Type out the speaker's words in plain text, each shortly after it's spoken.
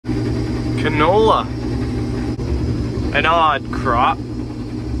Canola. An odd crop.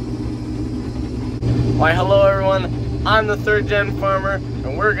 Why, hello everyone, I'm the 3rd gen farmer,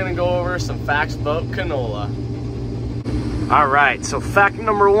 and we're gonna go over some facts about canola. Alright, so fact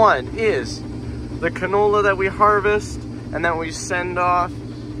number 1 is the canola that we harvest and that we send off,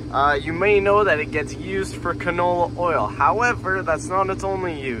 you may know that it gets used for canola oil. However, that's not its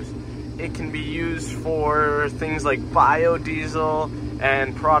only use. It can be used for things like biodiesel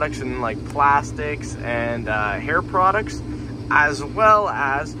and products in like plastics and hair products, as well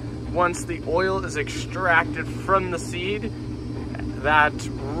as once the oil is extracted from the seed, that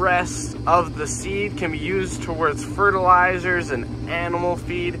rest of the seed can be used towards fertilizers and animal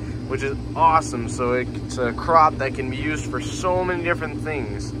feed, which is awesome. So it's a crop that can be used for so many different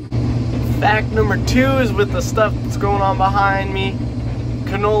things. Fact number 2 is with the stuff that's going on behind me.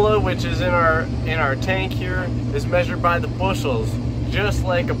 Canola, which is in our tank here, is measured by the bushels, just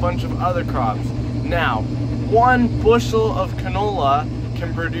like a bunch of other crops. Now, 1 bushel of canola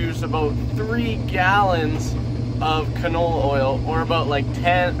can produce about 3 gallons of canola oil, or about like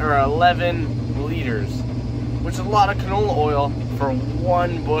 10 or 11 liters, which is a lot of canola oil for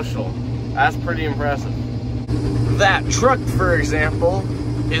 1 bushel. That's pretty impressive. That truck, for example,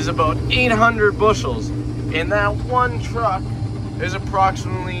 is about 800 bushels. In that 1 truck is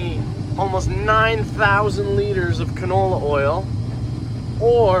approximately almost 9,000 liters of canola oil,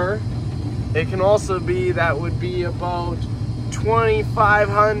 or it can also be, that would be about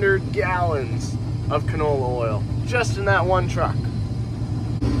 2,500 gallons of canola oil just in that 1 truck.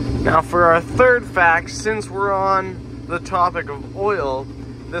 Now for our 3rd fact, since we're on the topic of oil,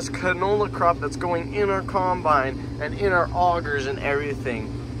 this canola crop that's going in our combine and in our augers and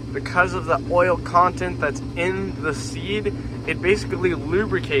everything, because of the oil content that's in the seed, it basically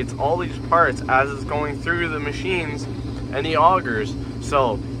lubricates all these parts as it's going through the machines and the augers.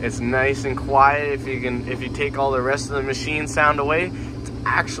 So it's nice and quiet. If you take all the rest of the machine sound away, it's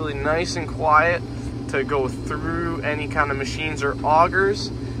actually nice and quiet to go through any kind of machines or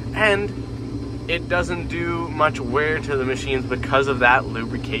augers, and it doesn't do much wear to the machines because of that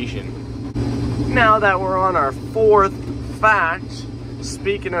lubrication. Now that we're on our 4th fact,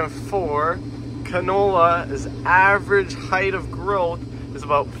 speaking of 4, canola's average height of growth is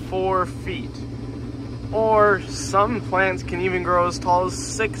about 4 feet. Or some plants can even grow as tall as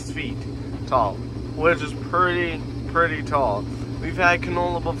 6 feet tall, which is pretty tall. We've had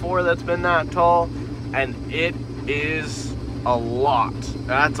canola before that's been that tall, and it is a lot.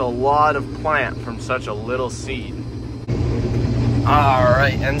 That's a lot of plant from such a little seed.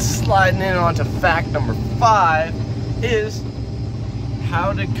 Alright, and sliding in onto fact number 5 is,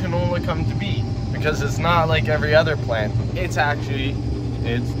 how did canola come to be? Because it's not like every other plant. It's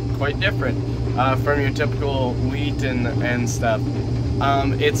quite different from your typical wheat and stuff.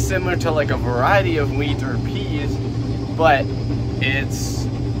 It's similar to like a variety of wheat or peas, but it's,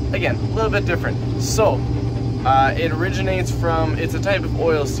 again, a little bit different. So, it originates from, it's a type of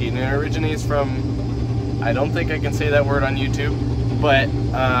oil seed, and it originates from, I don't think I can say that word on YouTube, but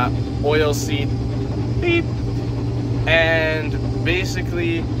oil seed, beep. And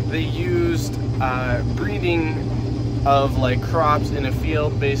basically they used breeding of like crops in a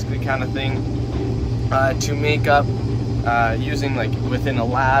field, basically kind of thing, to make up, using like within a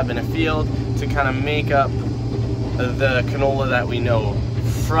lab in a field, to kind of make up the canola that we know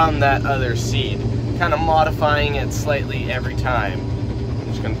from that other seed, kind of modifying it slightly every time. I'm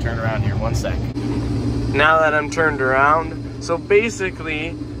just going to turn around here 1 sec. Now that I'm turned around, so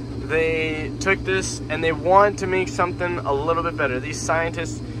basically they took this and they wanted to make something a little bit better. These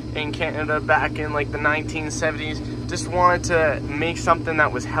scientists in Canada back in like the 1970s just wanted to make something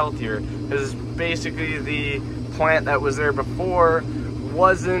that was healthier, because basically the plant that was there before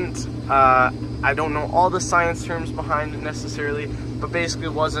wasn't, I don't know all the science terms behind it necessarily, but basically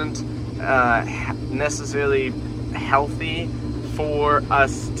wasn't necessarily healthy for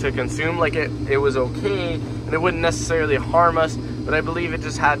us to consume. Like it was okay and it wouldn't necessarily harm us, but I believe it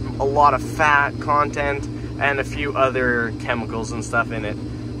just had a lot of fat content and a few other chemicals and stuff in it,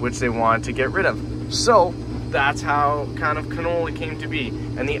 which they wanted to get rid of. So that's how kind of canola came to be,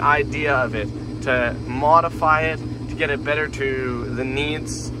 and the idea of it, to modify it, to get it better to the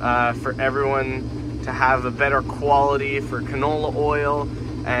needs for everyone, to have a better quality for canola oil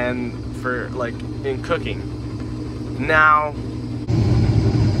and for like in cooking. Now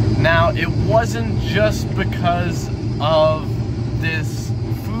it wasn't just because of this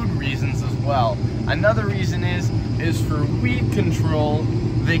food reasons as well. Another reason is for weed control.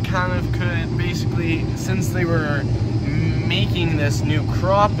 They kind of could basically, since they were making this new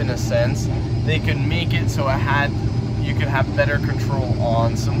crop in a sense, they could make it so you could have better control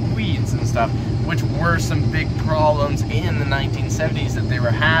on some weeds. weeds and stuff, which were some big problems in the 1970s that they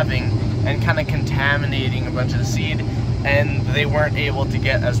were having and kind of contaminating a bunch of the seed, and they weren't able to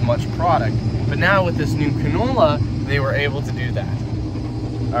get as much product. But now with this new canola, they were able to do that.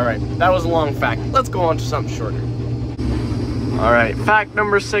 All right, that was a long fact. Let's go on to something shorter. All right, fact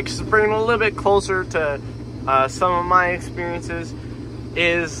number 6 is bringing a little bit closer to some of my experiences.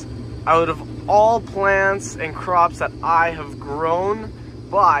 Is out of all plants and crops that I have grown,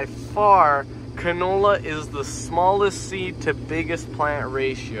 by far, canola is the smallest seed to biggest plant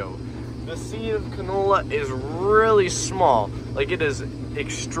ratio. The seed of canola is really small, like it is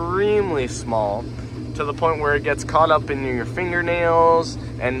extremely small, to the point where it gets caught up in your fingernails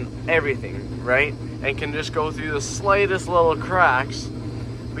and everything, right? And can just go through the slightest little cracks.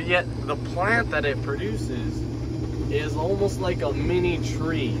 But yet the plant that it produces is almost like a mini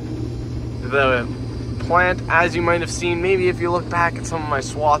tree. The plant, as you might have seen, maybe if you look back at some of my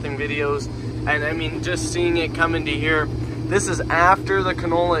swathing videos, and I mean just seeing it come into here, this is after the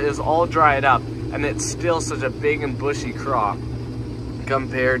canola is all dried up, and it's still such a big and bushy crop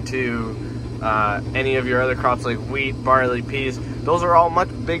compared to any of your other crops like wheat, barley, peas. Those are all much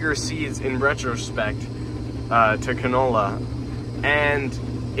bigger seeds in retrospect to canola, and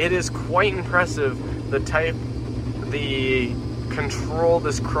it is quite impressive the control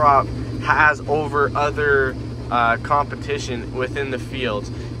this crop has over other competition within the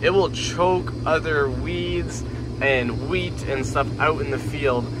fields. It will choke other weeds and wheat and stuff out in the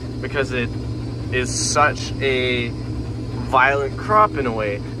field because it is such a violent crop in a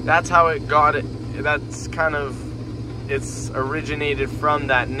way. That's how it got it. That's kind of, it's originated from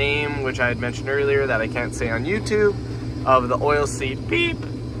that name which I had mentioned earlier that I can't say on YouTube, of the oilseed beep.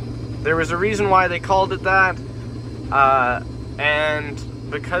 There was a reason why they called it that,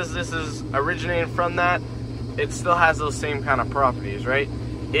 and because this is originated from that, it still has those same kind of properties, right?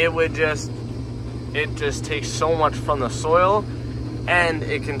 It just takes so much from the soil, and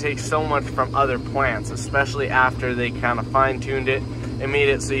it can take so much from other plants, especially after they kind of fine-tuned it and made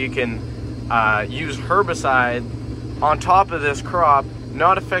it so you can use herbicide on top of this crop,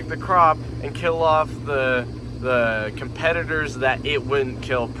 not affect the crop, and kill off the competitors that it wouldn't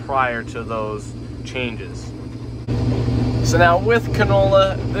kill prior to those changes. So now with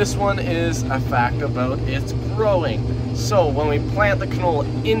canola, this one is a fact about its growing. So when we plant the canola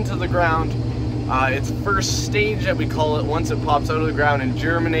into the ground, its first stage that we call it, once it pops out of the ground and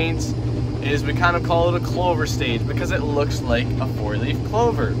germinates, is we kind of call it a clover stage, because it looks like a 4-leaf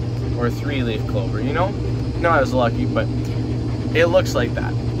clover or a 3-leaf clover, you know? Not as lucky, but it looks like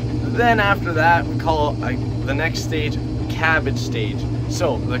that. Then after that, we call the next stage cabbage stage.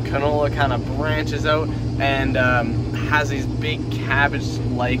 So the canola kind of branches out and has these big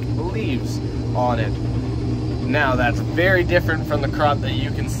cabbage-like leaves on it. Now that's very different from the crop that you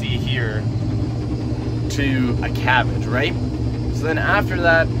can see here to a cabbage, right? So then after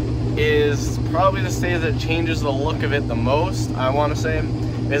that is probably the stage that changes the look of it the most, I want to say,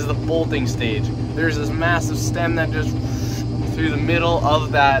 is the bolting stage. There's this massive stem that just through the middle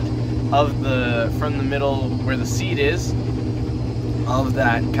of that, from the middle where the seed is, of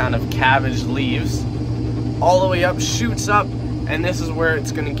that kind of cabbage leaves, all the way up, shoots up, and this is where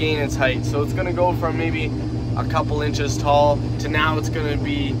it's going to gain its height. So it's going to go from maybe a couple inches tall to now it's going to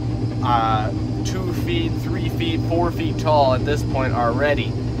be 2 feet, 3 feet, 4 feet tall at this point already.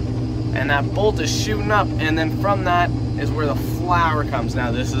 And that bolt is shooting up, and then from that is where the flower comes.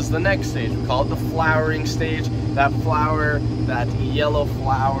 Now this is the next stage. We call it the flowering stage. That flower, that yellow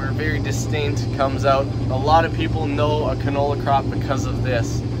flower, very distinct, comes out. A lot of people know a canola crop because of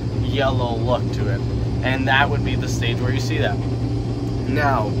this yellow look to it. And that would be the stage where you see that.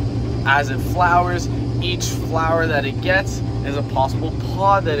 Now, as it flowers, each flower that it gets is a possible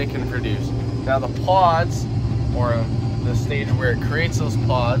pod that it can produce. Now the pods, or the stage where it creates those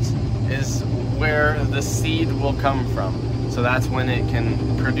pods, is where the seed will come from. So that's when it can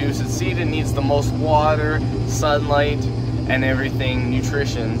produce its seed. It needs the most water, sunlight, and everything,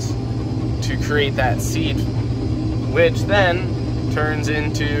 nutritions, to create that seed, which then turns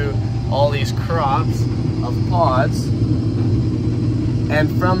into all these crops of pods. And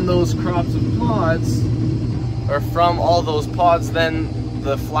from those crops of pods, or from all those pods, then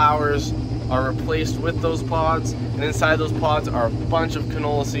the flowers are replaced with those pods, and inside those pods are a bunch of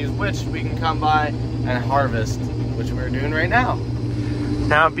canola seeds, which we can come by and harvest, which we're doing right now.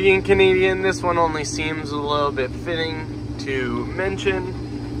 Now, being Canadian, this one only seems a little bit fitting to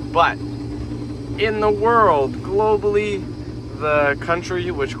mention, but in the world, globally, the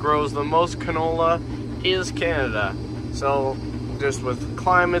country which grows the most canola is Canada. So just with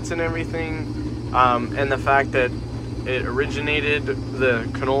climates and everything, and the fact that the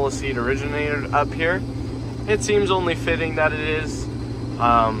canola seed originated up here. It seems only fitting that it is.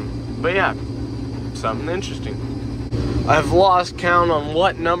 But yeah, something interesting. I've lost count on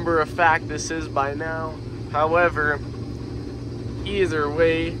what number of fact this is by now. However, either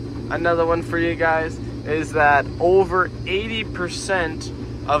way, another one for you guys is that over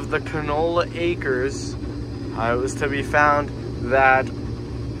 80% of the canola acres, it was to be found that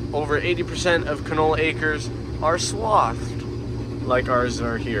over 80% of canola acres are swathed like ours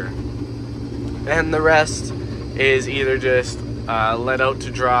are here. And the rest is either just let out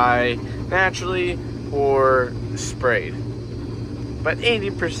to dry naturally or sprayed. But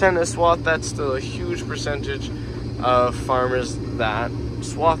 80% is swath. That's still a huge percentage of farmers that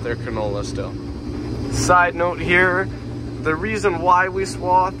swath their canola still. Side note here, the reason why we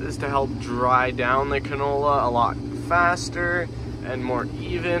swath is to help dry down the canola a lot faster and more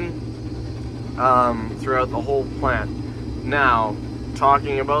even throughout the whole plant. Now,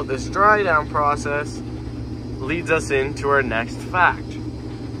 talking about this dry down process leads us into our next fact.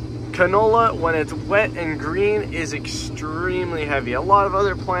 Canola, when it's wet and green, is extremely heavy. A lot of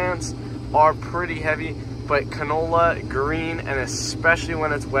other plants are pretty heavy, but canola, green, and especially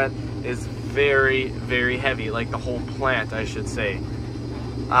when it's wet, is very, very heavy. Like the whole plant, I should say.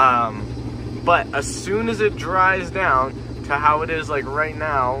 But as soon as it dries down to how it is like right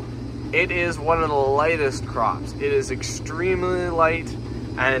now, it is one of the lightest crops. It is extremely light,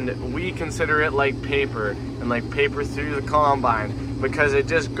 and we consider it like paper, and like paper through the combine, because it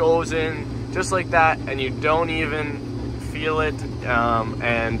just goes in just like that, and you don't even feel it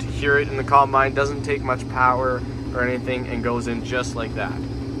and hear it in the combine. Doesn't take much power or anything, and goes in just like that.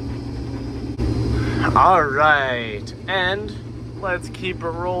 All right, and let's keep it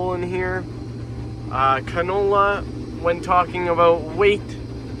rolling here. Canola, when talking about weight,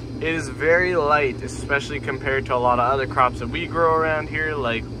 is very light, especially compared to a lot of other crops that we grow around here,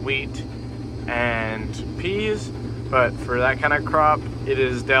 like wheat and peas. But for that kind of crop, it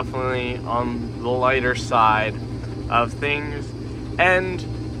is definitely on the lighter side of things. And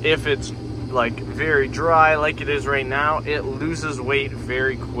if it's like very dry like it is right now, it loses weight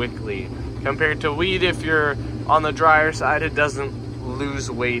very quickly. Compared to wheat, if you're on the drier side, it doesn't lose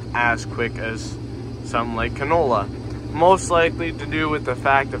weight as quick as something like canola. Most likely to do with the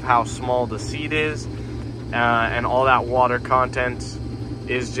fact of how small the seed is, and all that water content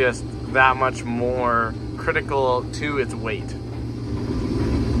is just that much more critical to its weight.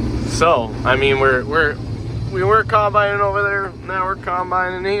 So, I mean, we were combining over there, now we're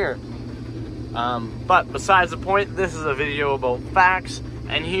combining here. But besides the point, this is a video about facts,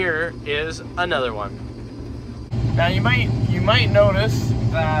 and here is another one. Now you might notice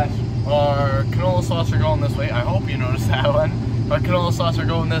that our canola slots are going this way. I hope you noticed that one. Our canola slots are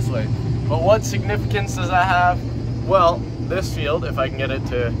going this way. But what significance does that have? Well, this field, if I can get it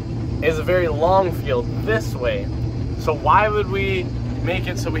to, is a very long field this way. So why would we make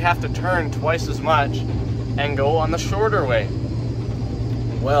it so we have to turn twice as much and go on the shorter way?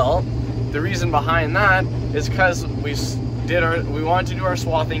 Well, the reason behind that is because we wanted to do our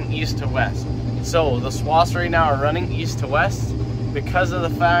swathing east to west. So the swaths right now are running east to west because of the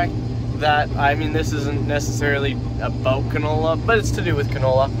fact that, I mean, this isn't necessarily about canola, but it's to do with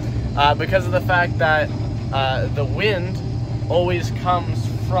canola, because of the fact that the wind always comes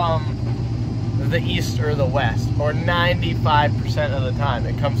from the east or the west, or 95% of the time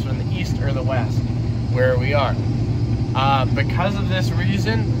it comes from the east or the west where we are. Because of this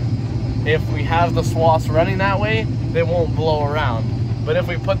reason, if we have the swaths running that way, they won't blow around. But if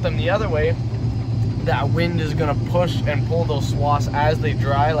we put them the other way, that wind is going to push and pull those swaths as they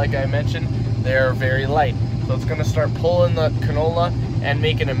dry. Like I mentioned, they're very light, so it's going to start pulling the canola and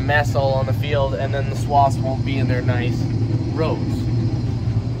making a mess all on the field, and then the swaths won't be in their nice rows.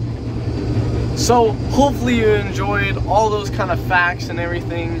 So hopefully you enjoyed all those kind of facts and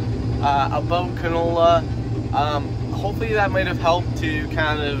everything about canola. Hopefully that might have helped to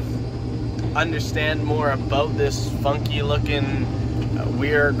kind of understand more about this funky looking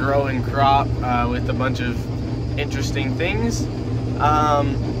weird growing crop with a bunch of interesting things.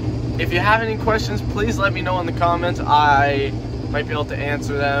 If you have any questions, please let me know in the comments. I might be able to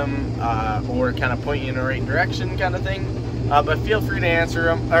answer them or kind of point you in the right direction kind of thing. But feel free to answer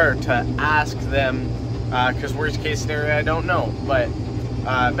them, or to ask them, because worst case scenario I don't know, but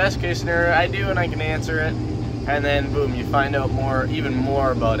best case scenario I do and I can answer it, and then boom, you find out even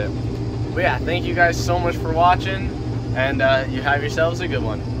more about it. But yeah, thank you guys so much for watching, and you have yourselves a good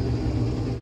one.